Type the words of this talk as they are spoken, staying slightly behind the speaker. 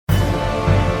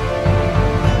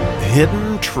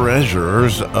hidden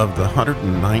treasures of the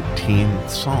 119th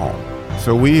Psalm.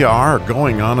 So we are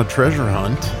going on a treasure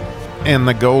hunt, and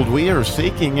the gold we are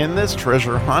seeking in this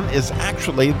treasure hunt is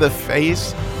actually the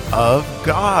face of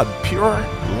God, pure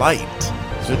light.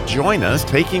 So join us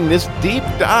taking this deep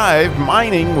dive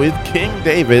mining with King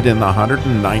David in the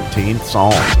 119th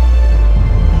Psalm.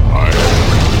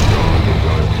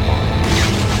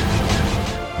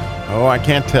 Oh, I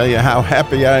can't tell you how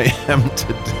happy I am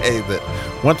today that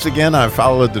once again I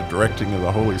followed the directing of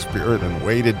the Holy Spirit and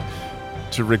waited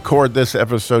to record this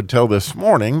episode till this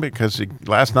morning, because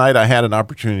last night I had an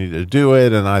opportunity to do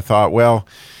it, and I thought, well,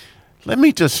 let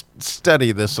me just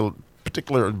study this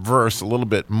particular verse a little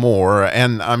bit more,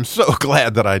 and I'm so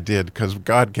glad that I did, because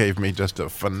God gave me just a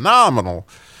phenomenal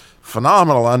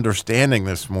understanding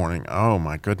this morning. Oh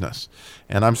my goodness.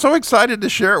 And I'm so excited to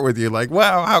share it with you. Like,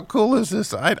 wow, how cool is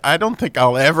this? I don't think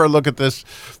I'll ever look at this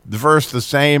verse the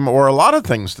same, or a lot of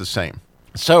things the same.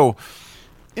 So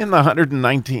in the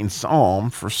 119th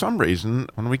Psalm, for some reason,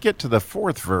 when we get to the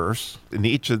fourth verse in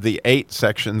each of the 8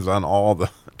 sections on all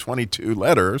the 22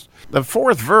 letters, the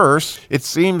fourth verse, it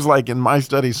seems like in my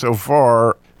study so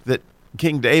far that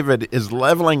King David is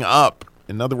leveling up.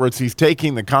 In other words, he's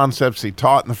taking the concepts he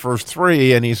taught in the first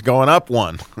 3 and he's going up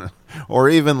one. Or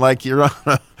even like you're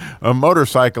on a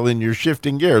motorcycle and you're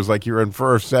shifting gears, like you're in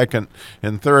first, second,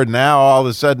 and third. Now all of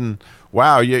a sudden,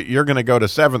 wow, you're going to go to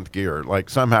 7th gear, like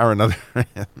somehow or another.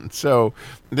 And so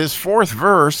this fourth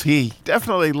verse, he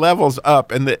definitely levels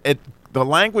up, and the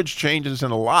language changes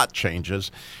and a lot changes,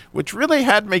 which really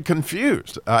had me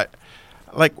confused.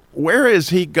 Like, where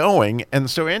is he going? And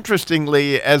so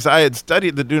interestingly, as I had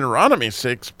studied the Deuteronomy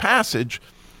 6 passage,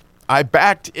 I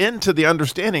backed into the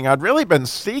understanding I'd really been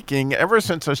seeking ever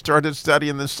since I started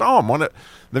studying this psalm. One of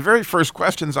the very first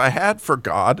questions I had for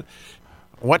God,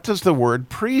 what does the word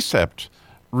precept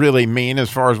really mean as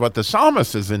far as what the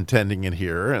psalmist is intending it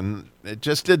here? And it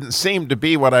just didn't seem to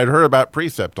be what I'd heard about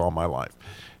precept all my life.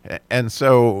 And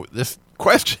so this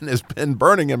question has been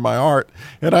burning in my heart,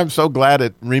 and I'm so glad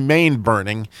it remained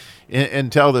burning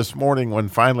until this morning, when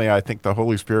finally I think the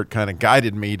Holy Spirit kind of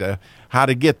guided me to how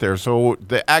to get there. So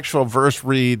the actual verse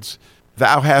reads,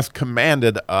 "Thou hast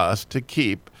commanded us to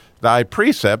keep thy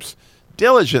precepts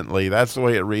diligently." That's the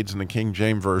way it reads in the King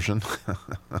James Version.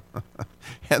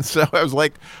 And so I was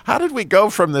like, how did we go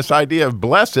from this idea of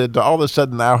blessed to all of a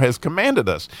sudden thou hast commanded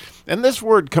us? And this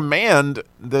word command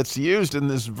that's used in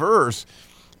this verse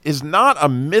is not a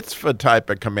mitzvah type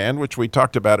of command, which we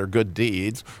talked about are good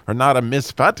deeds, or not a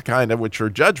mishpat kind of, which are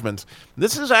judgments.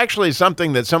 This is actually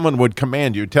something that someone would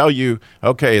command you, tell you,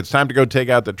 okay, it's time to go take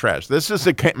out the trash. This is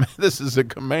a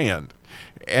command.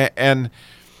 And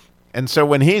so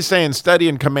when he's saying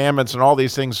studying commandments and all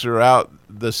these things throughout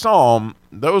the psalm,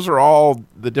 those are all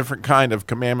the different kind of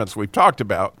commandments we've talked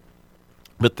about.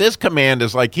 But this command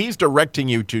is like he's directing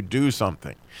you to do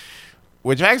something,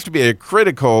 which has to be a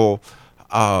critical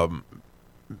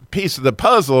piece of the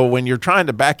puzzle when you're trying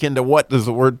to back into what does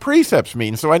the word precepts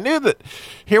mean. So I knew that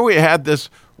here we had this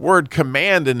word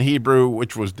command in Hebrew,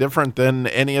 which was different than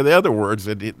any of the other words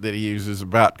that he uses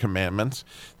about commandments.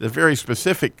 They're very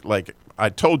specific, like, I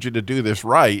told you to do this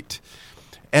right.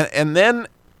 And then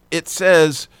it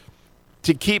says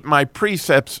to keep my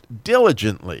precepts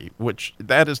diligently, which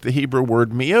that is the Hebrew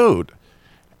word miod.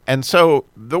 And so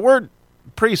the word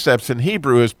precepts in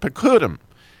Hebrew is pekudim.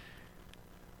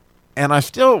 And I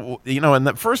still, and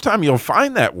the first time you'll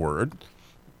find that word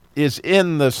is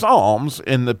in the Psalms,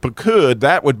 in the pekud.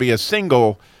 That would be a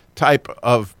single type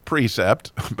of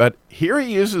precept. But here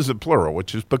he uses a plural,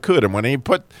 which is pekud. And when he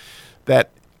put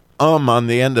that on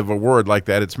the end of a word like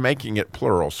that, it's making it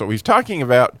plural. So he's talking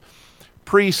about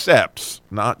precepts,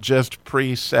 not just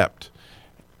precept.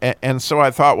 And so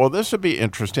I thought, well, this would be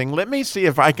interesting. Let me see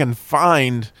if I can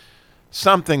find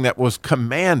something that was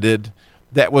commanded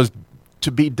that was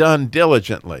to be done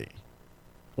diligently.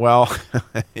 Well,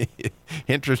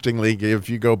 interestingly, if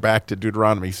you go back to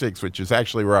Deuteronomy 6, which is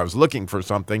actually where I was looking for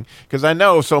something, because I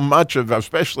know so much of,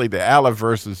 especially the Aleph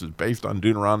verses, is based on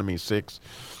Deuteronomy 6.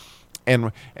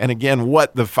 And again,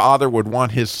 what the father would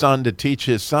want his son to teach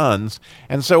his sons.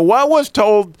 And so what was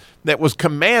told that was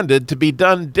commanded to be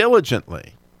done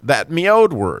diligently? That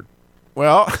miod word.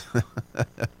 Well,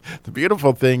 the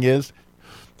beautiful thing is,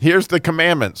 here's the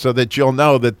commandment so that you'll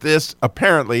know that this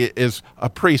apparently is a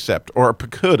precept or a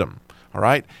pekudim, all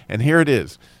right? And here it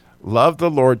is. Love the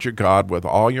Lord your God with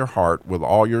all your heart, with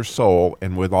all your soul,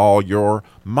 and with all your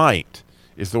might,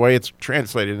 is the way it's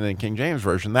translated in the King James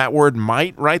Version. That word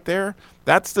might right there,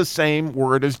 that's the same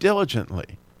word as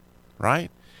diligently, right?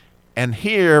 And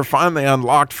here finally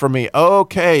unlocked for me,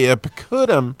 okay, a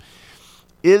pekudim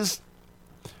is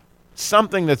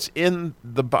something that's in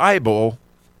the Bible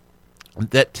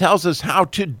that tells us how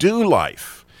to do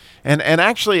life. And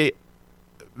actually,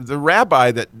 the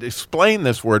rabbi that explained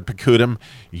this word pekudim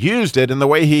used it, and the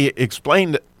way he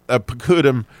explained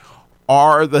pekudim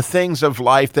are the things of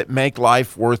life that make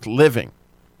life worth living.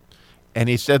 And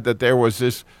he said that there was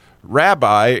this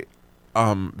rabbi,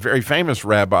 very famous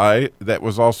rabbi, that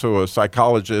was also a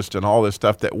psychologist and all this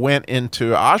stuff, that went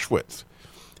into Auschwitz.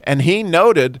 And he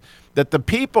noted that the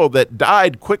people that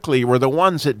died quickly were the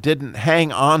ones that didn't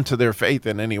hang on to their faith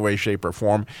in any way, shape, or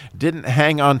form, didn't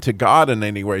hang on to God in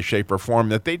any way, shape, or form,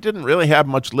 that they didn't really have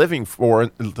much to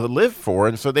live for,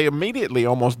 and so they immediately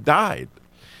almost died.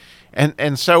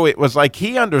 And so it was like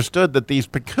he understood that these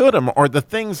pekudim are the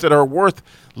things that are worth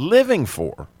living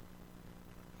for.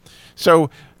 So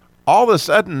all of a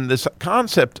sudden, this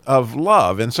concept of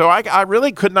love, and so I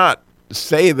really could not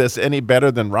say this any better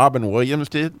than Robin Williams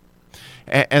did.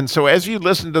 And so as you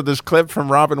listen to this clip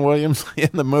from Robin Williams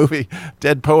in the movie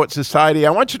Dead Poets Society,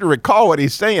 I want you to recall what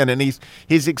he's saying. And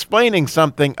he's explaining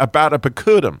something about a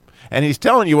pekudim. And he's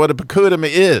telling you what a pekudim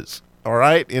is, all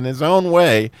right, in his own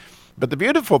way. But the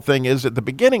beautiful thing is, at the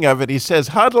beginning of it, he says,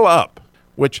 huddle up,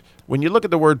 which when you look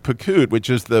at the word pekud, which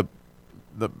is the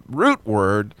root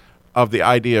word of the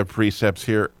idea of precepts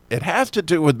here, it has to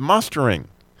do with mustering,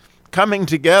 coming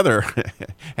together,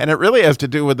 and it really has to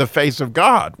do with the face of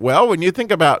God. Well, when you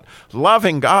think about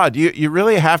loving God, you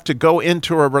really have to go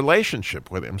into a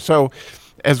relationship with him. So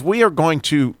as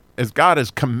God has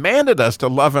commanded us to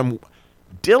love him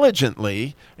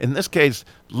diligently, in this case,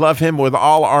 love him with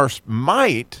all our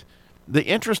might, the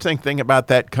interesting thing about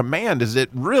that command is it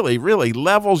really, really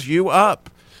levels you up.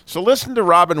 So listen to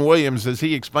Robin Williams as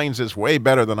he explains this way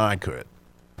better than I could.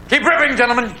 Keep ripping,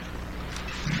 gentlemen.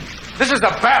 This is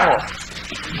a battle,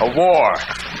 a war,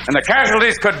 and the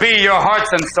casualties could be your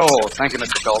hearts and souls. Thank you,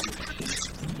 Mr.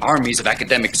 Dalton. Armies of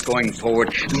academics going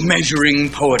forward, measuring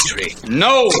poetry.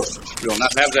 No! We will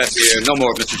not have that here. No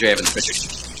more of Mr. J. Evans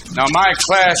Pritchard. Now, my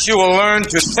class, you will learn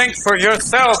to think for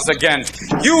yourselves again.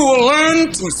 You will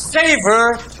learn to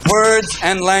savor words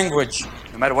and language.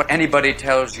 No matter what anybody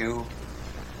tells you,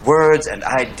 words and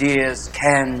ideas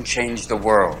can change the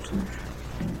world.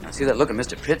 Now, see that look in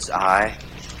Mr. Pitt's eye?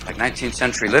 Like 19th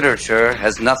century literature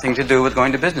has nothing to do with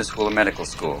going to business school or medical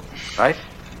school, right?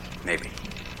 Maybe.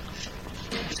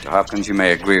 Mr. Hopkins, you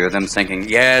may agree with them, thinking,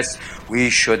 yes, we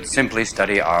should simply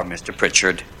study our Mr.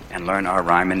 Pritchard and learn our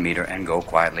rhyme and meter and go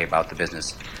quietly about the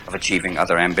business of achieving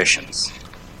other ambitions.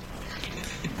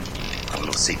 A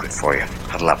little secret for you.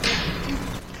 Huddle up.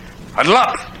 Huddle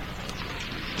up!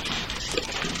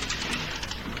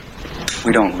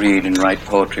 We don't read and write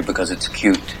poetry because it's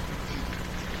cute.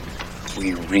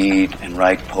 We read and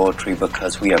write poetry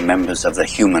because we are members of the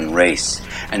human race.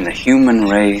 And the human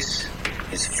race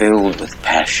is filled with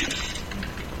passion.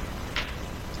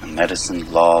 And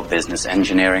medicine, law, business,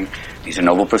 engineering, these are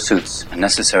noble pursuits and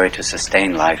necessary to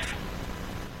sustain life.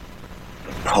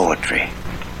 But poetry,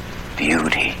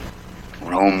 beauty,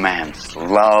 romance,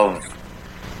 love,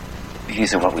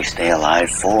 these are what we stay alive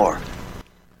for.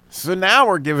 So now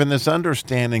we're given this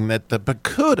understanding that the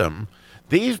pekudim,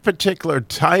 these particular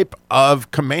type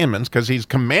of commandments, because he's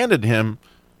commanded him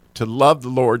to love the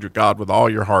Lord your God with all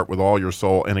your heart, with all your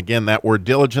soul. And again, that word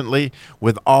diligently,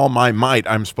 with all my might,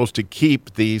 I'm supposed to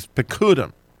keep these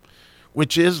pekudim,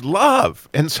 which is love.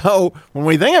 And so when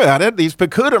we think about it, these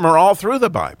pekudim are all through the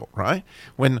Bible, right?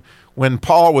 When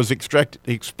Paul was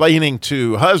explaining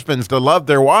to husbands to love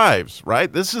their wives,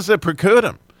 right? This is a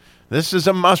pekudim. This is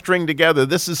a mustering together.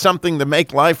 This is something to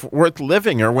make life worth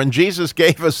living. Or when Jesus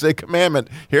gave us the commandment,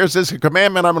 here's this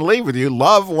commandment I'm going to leave with you,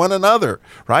 love one another,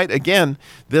 right? Again,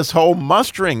 this whole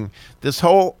mustering, this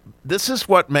is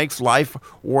what makes life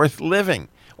worth living.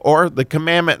 Or the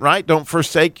commandment, right? Don't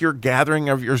forsake your gathering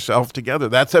of yourself together.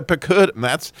 That's a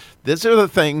pekudim. These are the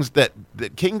things that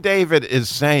King David is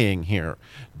saying here.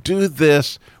 Do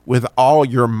this with all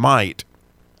your might.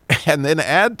 And then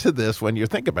add to this when you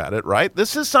think about it, right?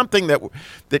 This is something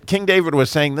that King David was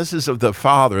saying, this is of the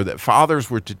father, that fathers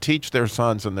were to teach their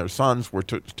sons and their sons were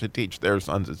to teach their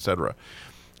sons, etc.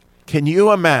 Can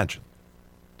you imagine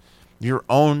your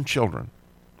own children,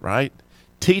 right?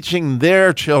 Teaching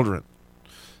their children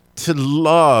to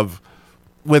love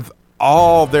with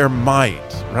all their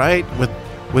might, right?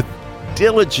 With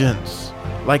diligence.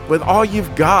 Like with all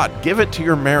you've got, give it to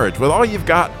your marriage. With all you've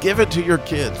got, give it to your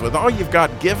kids. With all you've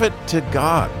got, give it to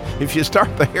God. If you start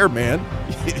there, man,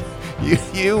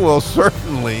 you will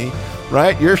certainly,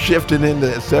 right? You're shifting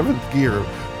into seventh gear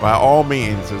by all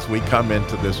means as we come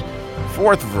into this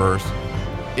fourth verse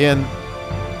in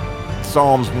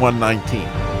Psalms 119.